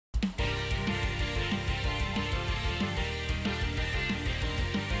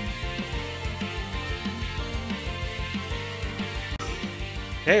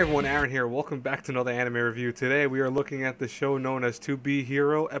Hey everyone, Aaron here. Welcome back to another anime review. Today we are looking at the show known as To Be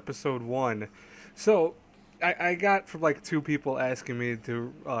Hero Episode 1. So, I got from like two people asking me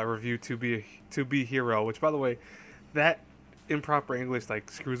to review To Be Hero, which by the way, that improper English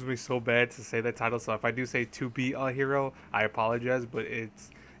like screws me so bad to say that title. So if I do say To Be a Hero, I apologize, but it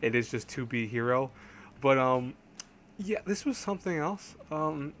is just To Be Hero. But yeah, this was something else.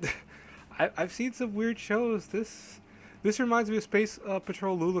 I've seen some weird shows. This reminds me of Space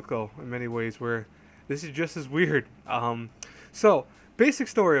Patrol Lulico in many ways, where this is just as weird. So, basic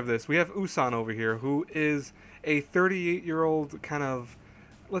story of this: we have Ossun over here, who is a 38-year-old kind of,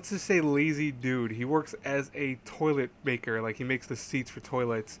 let's just say, lazy dude. He works as a toilet maker, like he makes the seats for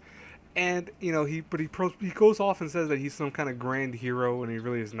toilets, and he goes off and says that he's some kind of grand hero, and he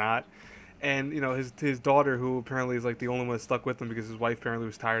really is not. And his daughter, who apparently is like the only one that stuck with him because his wife apparently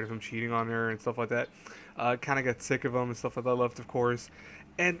was tired of him cheating on her and stuff like that, kind of got sick of him and stuff like that, left of course.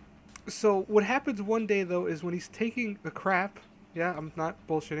 And so what happens one day though is when he's taking a crap, yeah, I'm not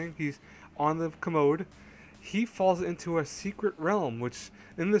bullshitting, he's on the commode, he falls into a secret realm, which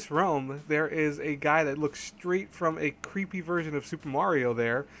in this realm there is a guy that looks straight from a creepy version of Super Mario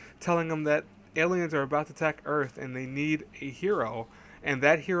there, telling him that aliens are about to attack Earth and they need a hero. And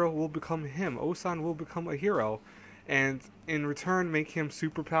that hero will become him. Ossun will become a hero. And in return, make him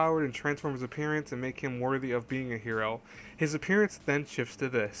superpowered and transform his appearance and make him worthy of being a hero. His appearance then shifts to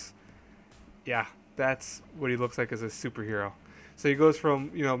this. Yeah, that's what he looks like as a superhero. So he goes from,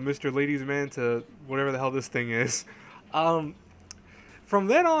 Mr. Ladies Man to whatever the hell this thing is. From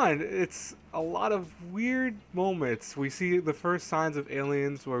then on, it's a lot of weird moments. We see the first signs of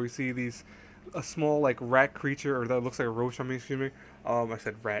aliens where we see a small like rat creature, or that looks like a roach. Excuse me. I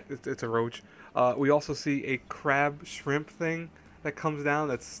said rat. It's a roach. We also see a crab shrimp thing that comes down.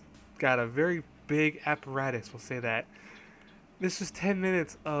 That's got a very big apparatus. We'll say that. This was 10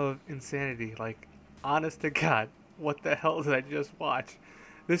 minutes of insanity. Like, honest to God, what the hell did I just watch?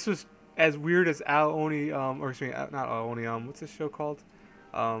 This was as weird as Aoni. Or excuse me, not Aoni. What's this show called?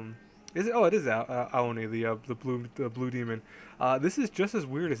 Is it? Oh, it is Aoni, the blue demon. This is just as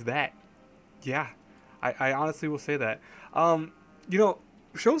weird as that. Yeah, I honestly will say that.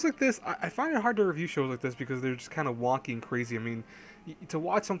 Shows like this, I find it hard to review shows like this because they're just kind of wonky and crazy. I mean, to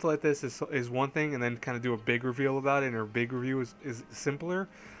watch something like this is one thing, and then kind of do a big reveal about it, or a big review is simpler.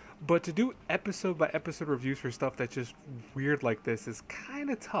 But to do episode by episode reviews for stuff that's just weird like this is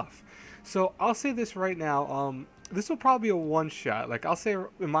kind of tough. So I'll say this right now. This will probably be a one shot. Like, I'll say,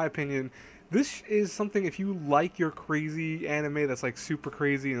 in my opinion, this is something, if you like your crazy anime that's like super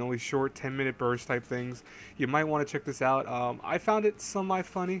crazy and only short 10-minute burst type things, you might want to check this out. I found it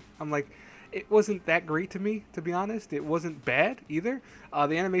semi-funny. It wasn't that great to me, to be honest. It wasn't bad either.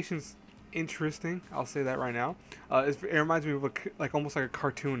 The animation's interesting. I'll say that right now. It reminds me of almost like a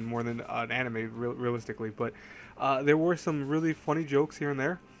cartoon more than an anime, realistically. But there were some really funny jokes here and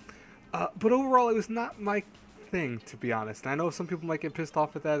there. But overall, it was not my thing, to be honest. And I know some people might get pissed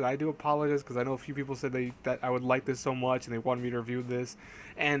off at that, and I do apologize because I know a few people said that I would like this so much and they wanted me to review this.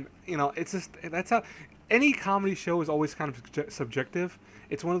 And it's just, that's how any comedy show is always kind of subjective.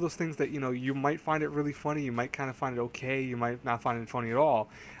 It's one of those things that you might find it really funny, you might kind of find it okay, you might not find it funny at all.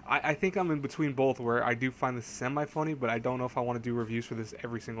 I think I'm in between both, where I do find this semi-funny, but I don't know if I want to do reviews for this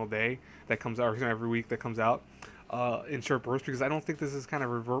every single day that comes out, or every week that comes out in short bursts, because I don't think this is kind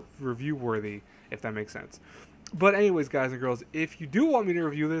of review worthy, if that makes sense. But anyways, guys and girls, if you do want me to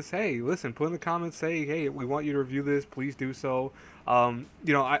review this, hey, listen, put in the comments, say, hey, we want you to review this, please do so. I'm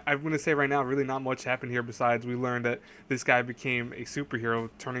going to say right now, really not much happened here besides we learned that this guy became a superhero,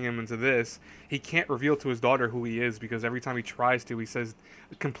 turning him into this. He can't reveal to his daughter who he is because every time he tries to, he says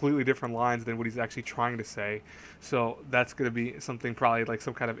completely different lines than what he's actually trying to say. So that's going to be something, probably like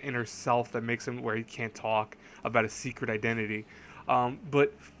some kind of inner self that makes him where he can't talk about a secret identity.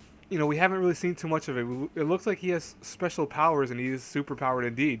 But we haven't really seen too much of it. It looks like he has special powers, and he is super powered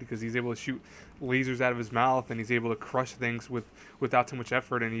indeed, because he's able to shoot lasers out of his mouth, and he's able to crush things without too much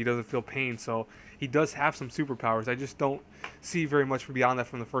effort, and he doesn't feel pain. So he does have some superpowers. I just don't see very much beyond that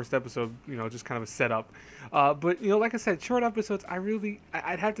from the first episode, just kind of a setup. But, like I said, short episodes,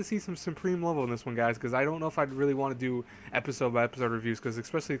 I'd have to see some supreme level in this one, guys, because I don't know if I'd really want to do episode by episode reviews,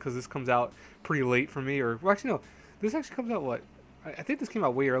 especially because this comes out pretty late for me. Well, actually, no, this actually comes out, what? I think this came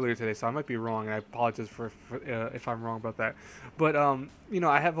out way earlier today, so I might be wrong, and I apologize for if I'm wrong about that. But,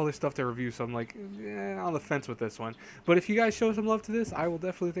 I have other stuff to review, so I'm like, on the fence with this one. But if you guys show some love to this, I will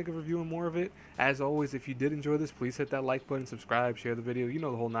definitely think of reviewing more of it. As always, if you did enjoy this, please hit that like button, subscribe, share the video,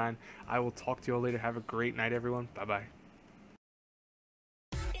 the whole nine. I will talk to you all later. Have a great night, everyone. Bye-bye.